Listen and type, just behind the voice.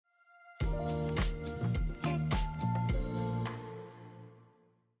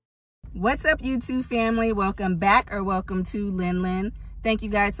What's up, YouTube family? Welcome back, or welcome to Lin. Thank you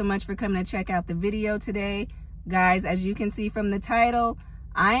guys so much for coming to check out the video today. Guys, as you can see from the title,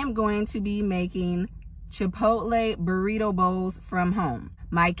 I am going to be making Chipotle burrito bowls from home.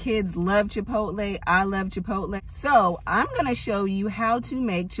 My kids love Chipotle. I love Chipotle. So I'm going to show you how to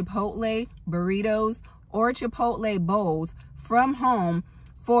make Chipotle burritos or Chipotle bowls from home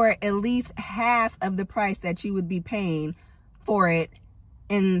for at least half of the price that you would be paying for it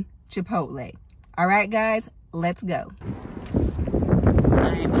in Chipotle. All right, guys, let's go.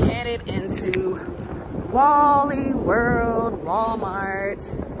 I am headed into Wally World Walmart.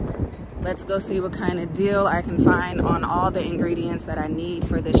 Let's go see what kind of deal I can find on all the ingredients that I need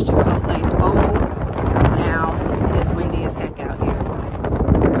for this Chipotle bowl. Now, it is windy as heck out here.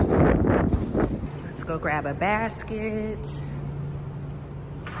 Let's go grab a basket.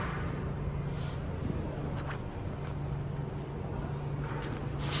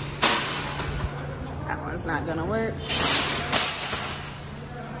 That one's not gonna work.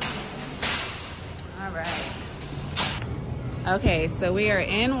 All right. Okay, so we are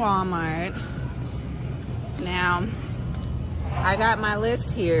in Walmart. Now, I got my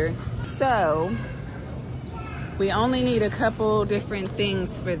list here. So, we only need a couple different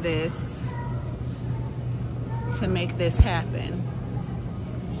things for this to make this happen.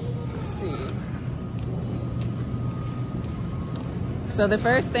 Let's see. So the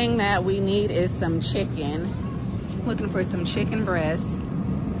first thing that we need is some chicken. Looking for some chicken breasts.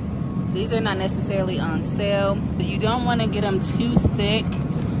 These are not necessarily on sale, but you don't want to get them too thick.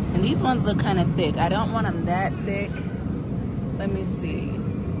 And these ones look kind of thick. I don't want them that thick. Let me see.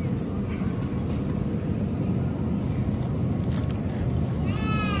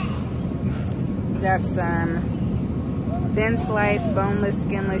 We got some thin sliced, boneless,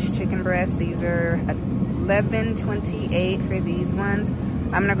 skinless chicken breasts. These are $11.28 for these ones.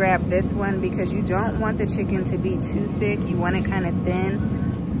 I'm gonna grab this one because you don't want the chicken to be too thick. You want it kind of thin.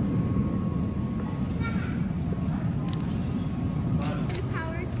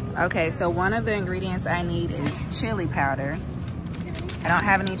 Okay, so one of the ingredients I need is chili powder. I don't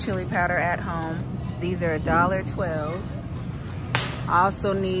have any chili powder at home. These are $1.12. I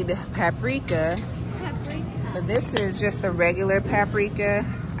also need paprika, but this is just the regular paprika.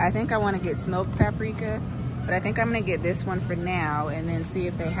 I think I want to get smoked paprika, but I think I'm gonna get this one for now and then see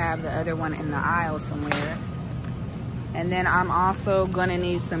if they have the other one in the aisle somewhere. And then I'm also gonna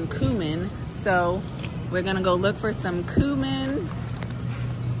need some cumin. So we're gonna go look for some cumin.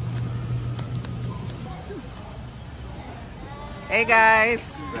 Hey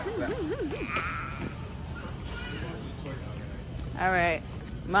guys. All right.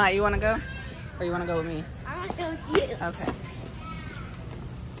 Ma, you wanna go? Or you wanna go with me? I wanna go with you. Okay.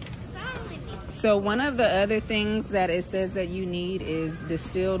 So one of the other things that it says that you need is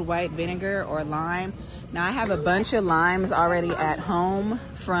distilled white vinegar or lime. Now I have a bunch of limes already at home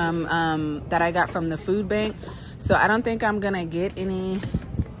from that I got from the food bank. So I don't think I'm gonna get any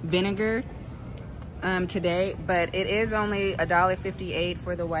vinegar today, but it is only $1.58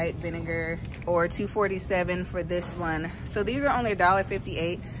 for the white vinegar or $2.47 for this one. So these are only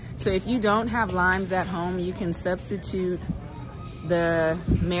 $1.58. So if you don't have limes at home, you can substitute the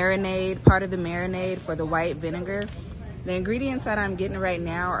marinade, part of the marinade for the white vinegar. The ingredients that I'm getting right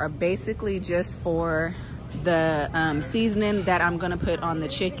now are basically just for the seasoning that I'm gonna put on the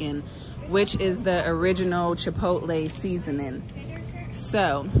chicken, which is the original Chipotle seasoning.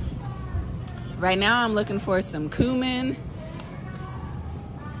 So right now I'm looking for some cumin.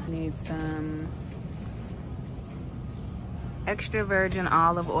 Need some extra virgin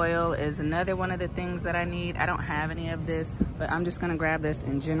olive oil is another one of the things that I need. I don't have any of this, but I'm just gonna grab this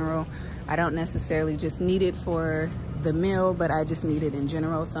in general. I don't necessarily just need it for the meal, but I just need it in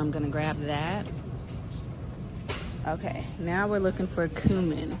general, so I'm gonna grab that. Okay, now we're looking for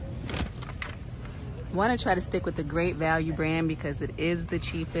cumin. I wanna try to stick with the Great Value brand because it is the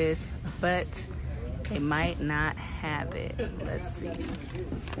cheapest, but they might not have it. Let's see.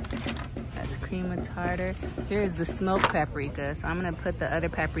 That's cream of tartar. Here's the smoked paprika. So I'm gonna put the other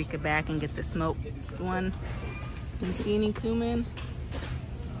paprika back and get the smoked one. Do you see any cumin?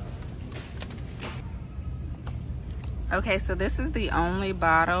 Okay, so this is the only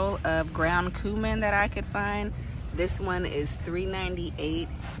bottle of ground cumin that I could find. This one is $3.98.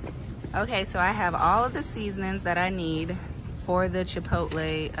 Okay, so I have all of the seasonings that I need for the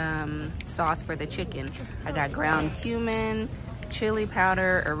Chipotle sauce for the chicken. I got ground cumin, chili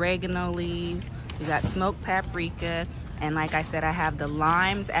powder, oregano leaves, we got smoked paprika, and like I said, I have the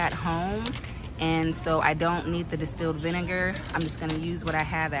limes at home, and so I don't need the distilled vinegar. I'm just gonna use what I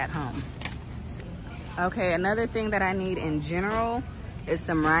have at home. Okay, another thing that I need in general is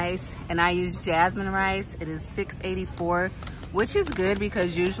some rice, and I use jasmine rice. It is $6.84, which is good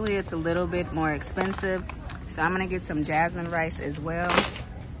because usually it's a little bit more expensive. So I'm gonna get some jasmine rice as well.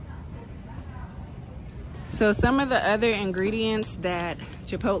 So some of the other ingredients that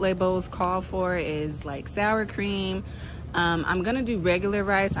Chipotle bowls call for is like sour cream. I'm gonna do regular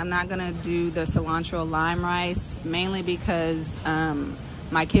rice. I'm not gonna do the cilantro lime rice, mainly because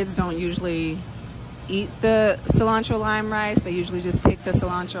my kids don't usually eat the cilantro lime rice. They usually just pick the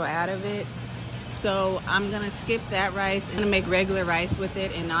cilantro out of it. So I'm gonna skip that rice. I'm gonna make regular rice with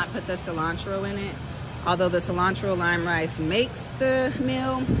it and not put the cilantro in it. Although the cilantro lime rice makes the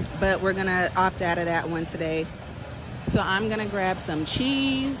meal, but we're gonna opt out of that one today. So I'm gonna grab some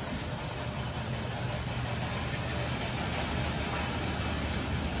cheese.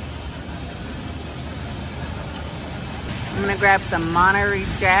 I'm gonna grab some Monterey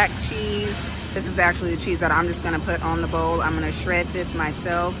Jack cheese. This is actually the cheese that I'm just gonna put on the bowl. I'm gonna shred this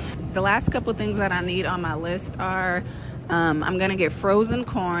myself. The last couple things that I need on my list are, I'm gonna get frozen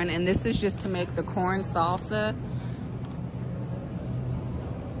corn, and this is just to make the corn salsa.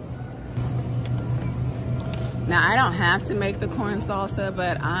 Now, I don't have to make the corn salsa,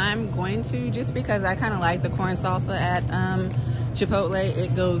 but I'm going to just because I kind of like the corn salsa at Chipotle.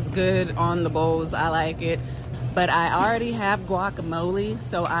 It goes good on the bowls. I like it. But I already have guacamole,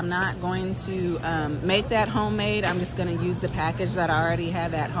 so I'm not going to make that homemade. I'm just gonna use the package that I already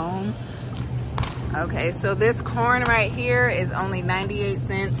have at home. Okay, so this corn right here is only 98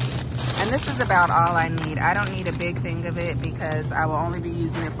 cents, and this is about all I need. I don't need a big thing of it because I will only be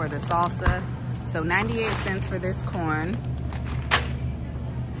using it for the salsa. So 98 cents for this corn.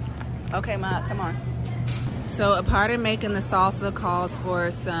 Okay, Ma, come on. So a part of making the salsa calls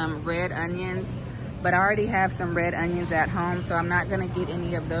for some red onions, but I already have some red onions at home, so I'm not gonna get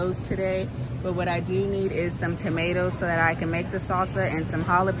any of those today. But what I do need is some tomatoes so that I can make the salsa, and some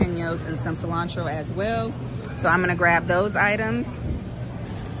jalapeños and some cilantro as well. So I'm gonna grab those items.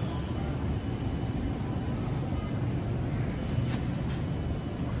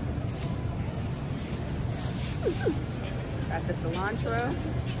 Got the cilantro.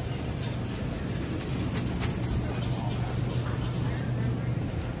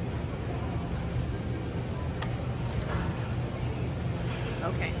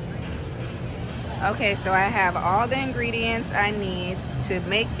 Okay, so I have all the ingredients I need to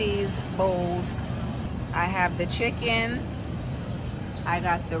make these bowls. I have the chicken, I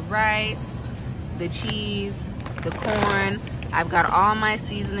got the rice, the cheese, the corn. I've got all my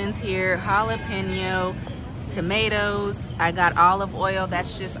seasonings here, jalapeno, tomatoes. I got olive oil,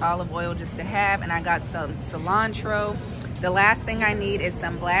 that's just olive oil just to have, and I got some cilantro. The last thing I need is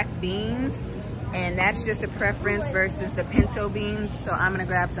some black beans, and that's just a preference versus the pinto beans. So I'm gonna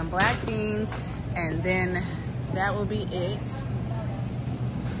grab some black beans, and then that will be it.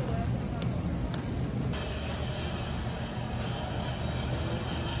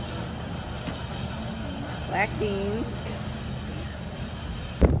 Black beans.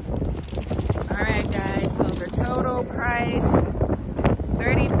 All right, guys, so the total price,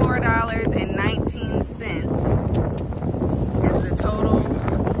 $34.19 is the total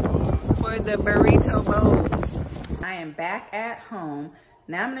for the burrito bowls. I am back at home.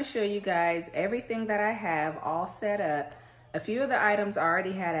 Now I'm gonna show you guys everything that I have all set up. A few of the items I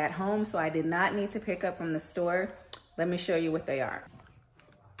already had at home, so I did not need to pick up from the store. Let me show you what they are.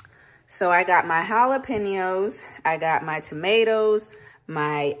 So I got my jalapenos, I got my tomatoes,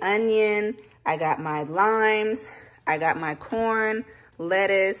 my onion, I got my limes, I got my corn,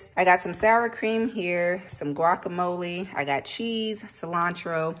 lettuce, I got some sour cream here, some guacamole, I got cheese,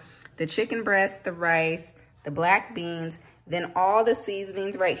 cilantro, the chicken breast, the rice, the black beans. Then all the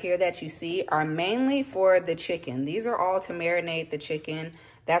seasonings right here that you see are mainly for the chicken. These are all to marinate the chicken.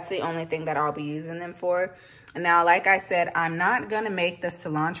 That's the only thing that I'll be using them for. And now, like I said, I'm not gonna make the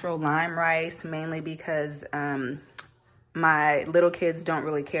cilantro lime rice, mainly because my little kids don't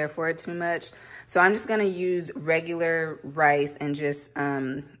really care for it too much. So I'm just gonna use regular rice and just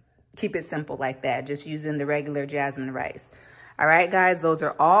keep it simple like that, just using the regular jasmine rice. All right, guys, those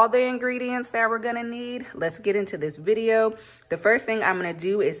are all the ingredients that we're gonna need. Let's get into this video. The first thing I'm gonna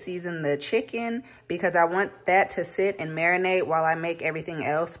do is season the chicken because I want that to sit and marinate while I make everything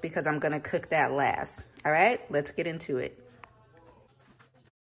else because I'm gonna cook that last. All right, let's get into it.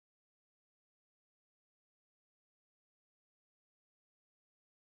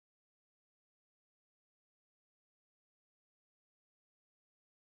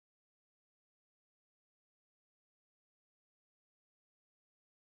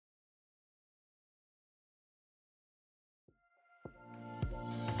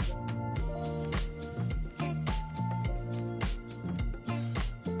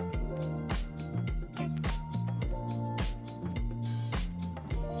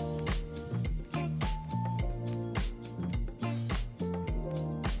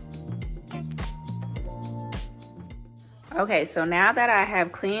 Okay, so now that I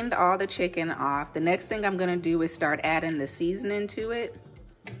have cleaned all the chicken off, the next thing I'm gonna do is start adding the seasoning to it.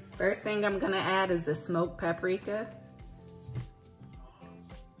 First thing I'm gonna add is the smoked paprika.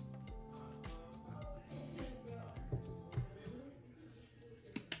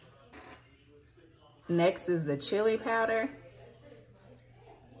 Next is the chili powder.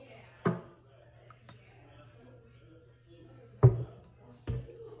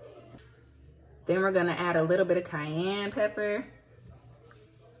 Then we're gonna add a little bit of cayenne pepper.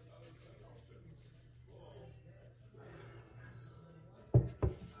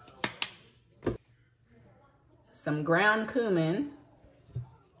 Some ground cumin.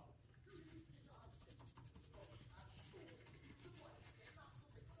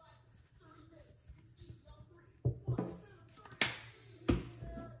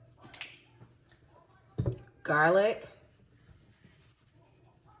 Garlic.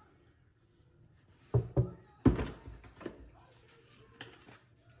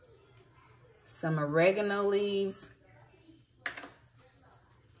 Some oregano leaves.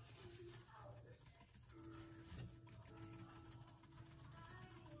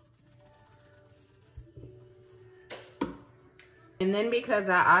 And then because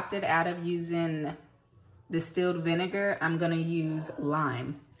I opted out of using distilled vinegar, I'm gonna use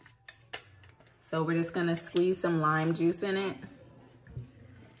lime. So we're just gonna squeeze some lime juice in it.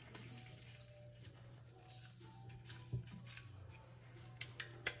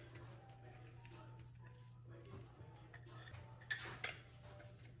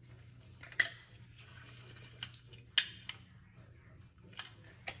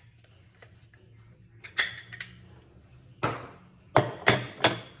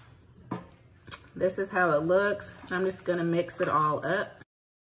 This is how it looks. I'm just gonna mix it all up.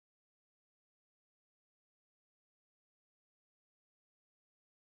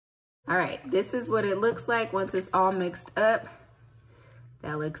 All right, this is what it looks like once it's all mixed up.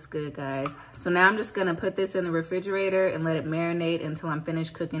 That looks good, guys. So now I'm just gonna put this in the refrigerator and let it marinate until I'm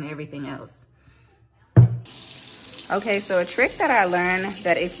finished cooking everything else. Okay, so a trick that I learned,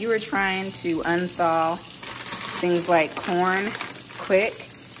 that if you were trying to unthaw things like corn quick,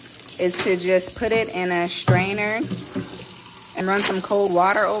 is to just put it in a strainer and run some cold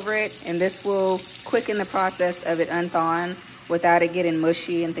water over it, and this will quicken the process of it unthawing without it getting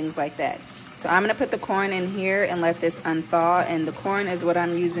mushy and things like that. So I'm gonna put the corn in here and let this unthaw, and the corn is what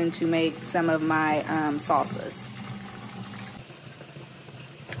I'm using to make some of my salsas.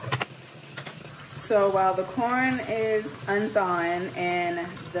 So while the corn is unthawing and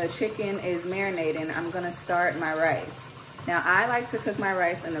the chicken is marinating, I'm gonna start my rice. Now, I like to cook my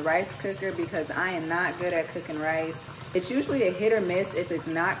rice in the rice cooker because I am not good at cooking rice. It's usually a hit or miss if it's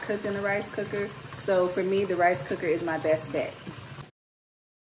not cooked in the rice cooker. So for me, the rice cooker is my best bet.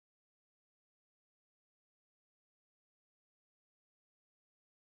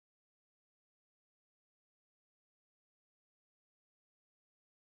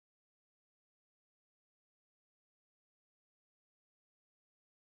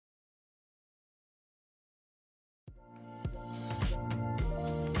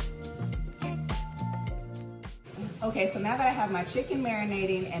 Okay, so now that I have my chicken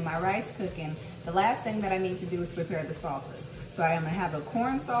marinating and my rice cooking, the last thing that I need to do is prepare the salsas. So I'm gonna have a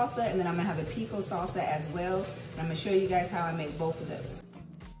corn salsa, and then I'm gonna have a pico salsa as well. And I'm gonna show you guys how I make both of those.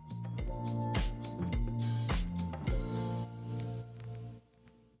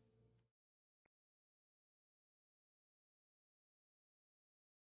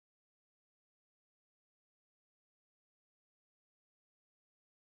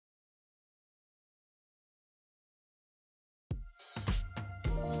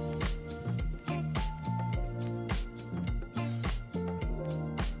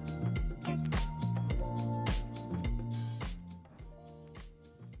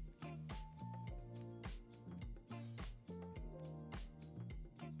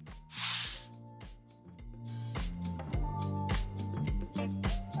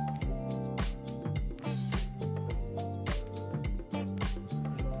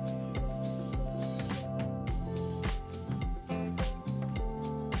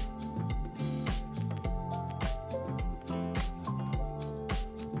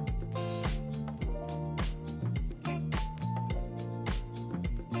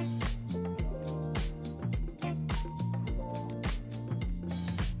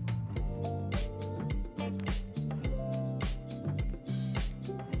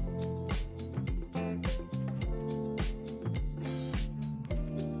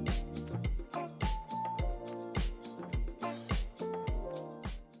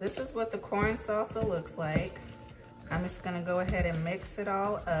 This is what the corn salsa looks like. I'm just gonna go ahead and mix it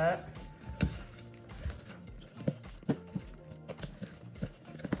all up.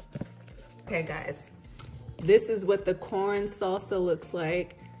 Okay guys, this is what the corn salsa looks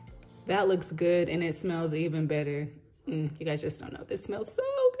like. That looks good and it smells even better. You guys just don't know. This smells so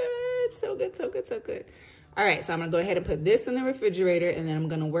good, so good, so good, so good. All right, so I'm gonna go ahead and put this in the refrigerator and then I'm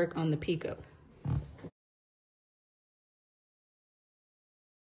gonna work on the pico.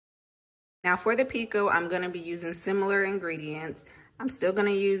 Now for the pico, I'm gonna be using similar ingredients. I'm still gonna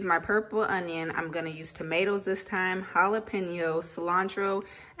use my purple onion. I'm gonna use tomatoes this time, jalapeno, cilantro,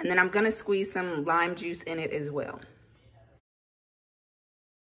 and then I'm gonna squeeze some lime juice in it as well.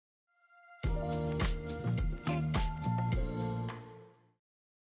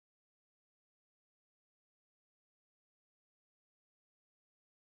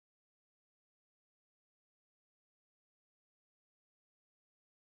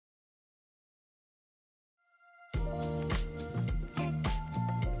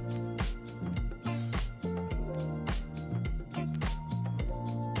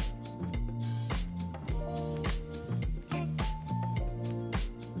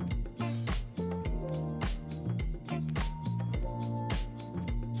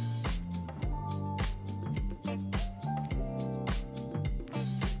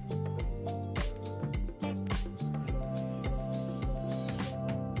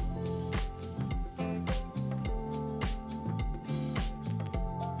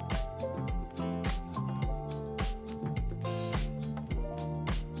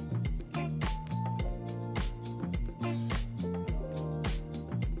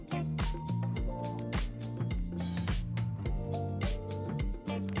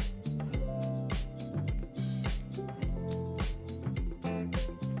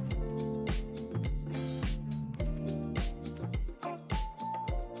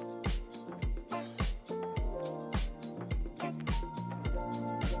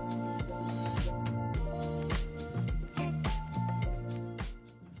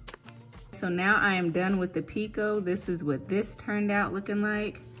 So now I am done with the pico. This is what this turned out looking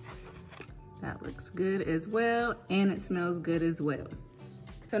like. That looks good as well, and it smells good as well.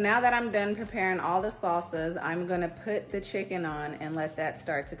 So now that I'm done preparing all the salsas, I'm gonna put the chicken on and let that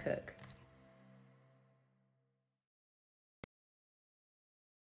start to cook.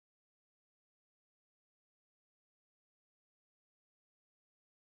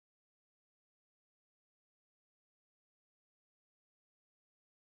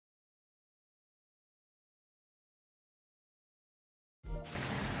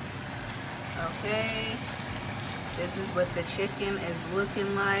 Okay, this is what the chicken is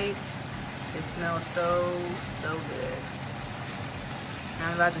looking like. It smells so good.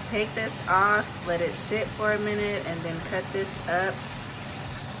 I'm about to take this off, let it sit for a minute, and then cut this up.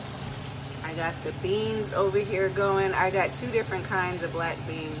 I got the beans over here going. I got two different kinds of black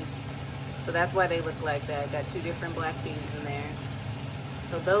beans, so that's why they look like that. I got two different black beans in there.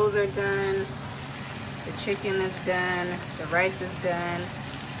 So those are done. The chicken is done. The rice is done.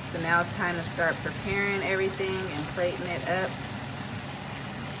 So now it's time to start preparing everything and plating it up.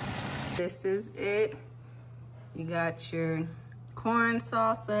 This is it. You got your corn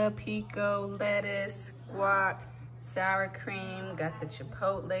salsa, pico, lettuce, guac, sour cream, got the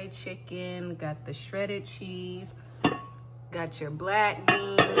chipotle chicken, got the shredded cheese, got your black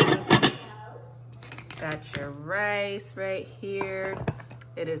beans, got your rice right here.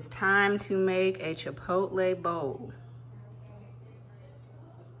 It is time to make a chipotle bowl.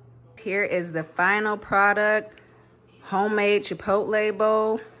 Here is the final product, homemade chipotle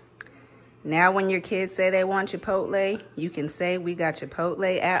bowl. Now when your kids say they want Chipotle, you can say we got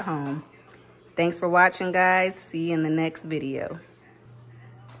Chipotle at home. Thanks for watching, guys. See you in the next video.